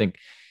measuring. I think,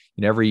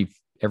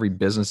 every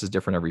business is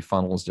different. Every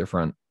funnel is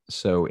different.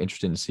 So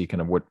interesting to see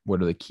kind of what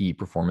are the key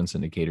performance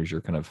indicators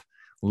you're kind of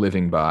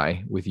living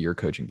by with your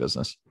coaching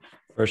business.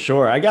 For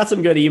sure. I got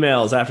some good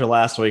emails after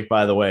last week,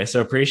 by the way. So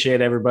appreciate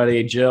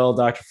everybody. Jill,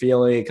 Dr.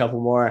 Feely, a couple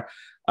more.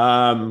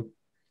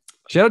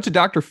 Shout out to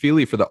Dr.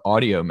 Feely for the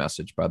audio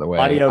message, by the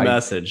way.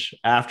 Message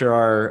after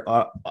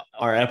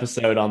our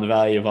episode on the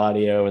value of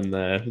audio and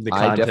the content,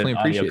 I definitely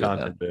appreciate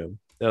content boom.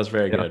 That was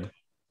very good.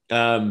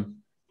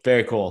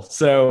 Very cool.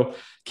 So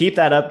keep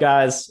that up,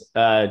 guys.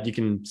 You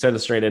can send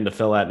us straight into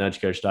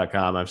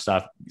phil@nudgecoach.com. I've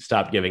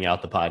stopped giving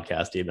out the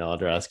podcast email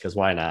address, because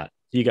why not?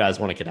 You guys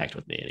want to connect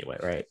with me anyway,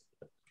 right?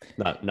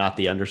 Not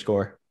the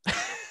underscore.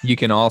 You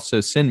can also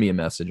send me a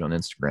message on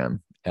Instagram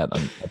at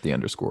the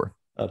underscore.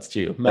 That's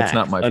true. That's Mac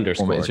not my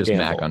full name. It's just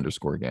Gamble.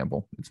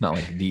 Mac_Gamble. It's not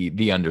like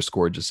the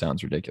underscore just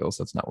sounds ridiculous.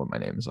 That's not what my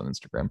name is on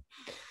Instagram.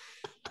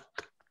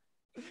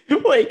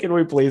 Wait, can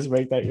we please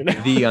make that your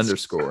name? The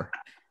underscore.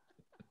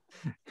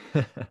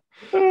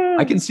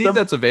 I can see if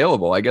that's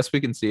available. I guess we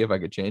can see if I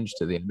could change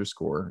to the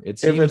underscore. It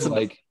seems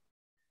like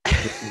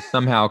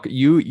somehow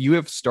you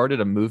have started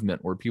a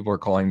movement where people are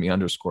calling me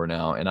underscore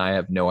now, and I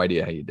have no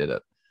idea how you did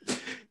it.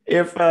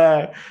 If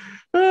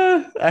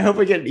I hope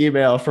I get an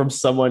email from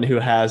someone who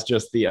has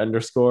just the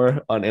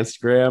underscore on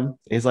Instagram.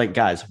 He's like,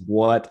 guys,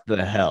 what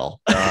the hell?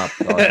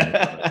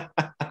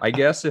 I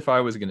guess if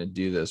I was going to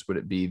do this, would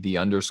it be the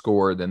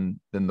underscore, then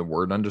the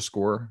word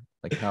underscore?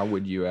 Like, how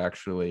would you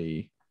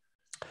actually?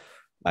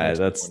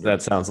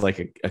 That sounds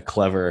like a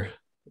clever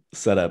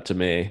setup to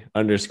me.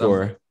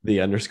 Underscore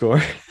the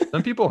underscore.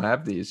 Some people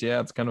have these. Yeah,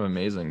 it's kind of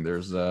amazing.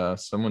 There's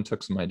someone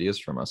took some ideas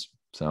from us.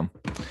 So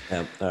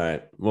yeah. All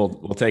right. We'll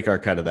take our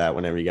cut of that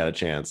whenever you got a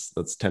chance.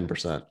 That's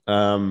 10%.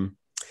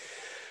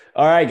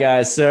 All right,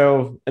 guys.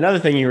 So another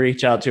thing you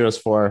reach out to us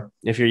for,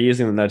 if you're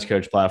using the Nudge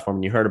Coach platform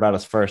and you heard about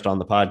us first on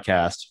the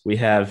podcast, we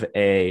have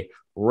a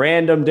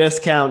random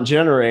discount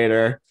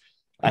generator.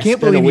 I can't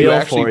believe you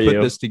actually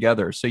put this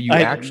together. So you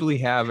actually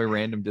have a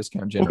random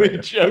discount generator.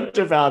 We joked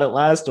about it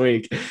last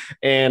week,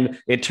 and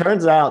it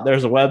turns out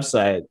there's a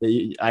website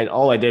that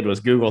all I did was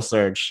Google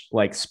search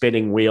like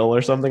spinning wheel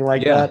or something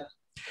like that.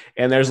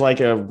 And there's like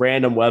a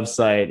random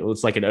website.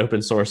 It's like an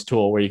open source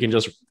tool where you can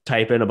just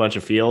type in a bunch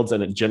of fields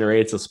and it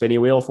generates a spinny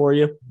wheel for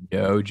you.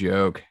 No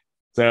joke.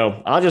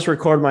 So I'll just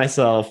record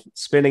myself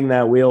spinning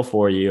that wheel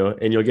for you,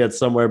 and you'll get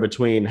somewhere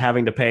between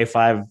having to pay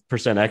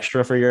 5%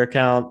 extra for your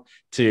account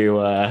to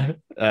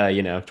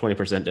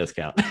 20%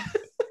 discount.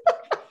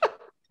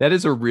 That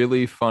is a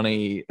really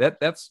funny.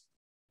 That's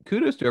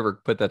kudos to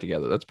whoever put that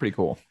together. That's pretty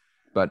cool.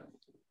 But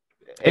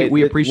hey,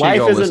 we appreciate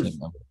y'all listening.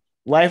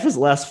 Life is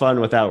less fun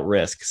without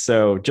risk.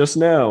 So just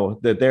know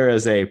that there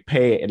is a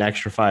pay an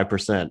extra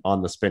 5%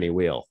 on the spinny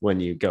wheel when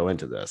you go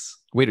into this.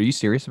 Wait, are you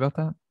serious about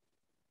that?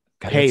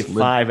 God, pay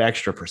 5%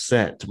 extra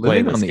to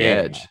play this on the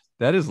game. Edge.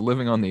 That is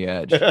living on the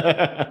edge.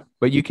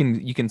 But you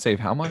can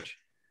save how much?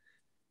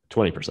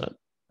 20%.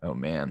 Oh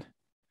man,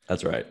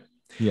 that's right.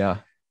 Yeah.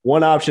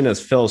 One option is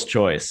Phil's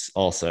choice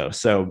also.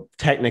 So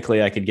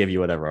technically I could give you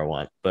whatever I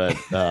want, but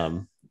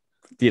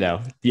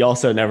you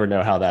also never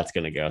know how that's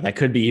going to go. That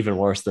could be even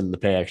worse than the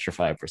pay extra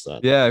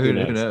 5%. Yeah. Who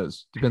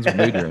knows? Depends what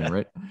mood you're in,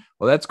 right?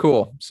 Well, that's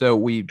cool. So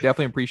we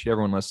definitely appreciate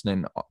everyone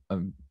listening.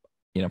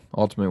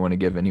 Ultimately want to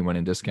give anyone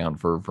a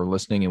discount for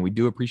listening, and we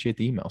do appreciate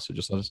the email. So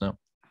just let us know.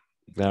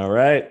 All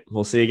right.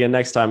 We'll see you again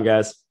next time,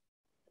 guys.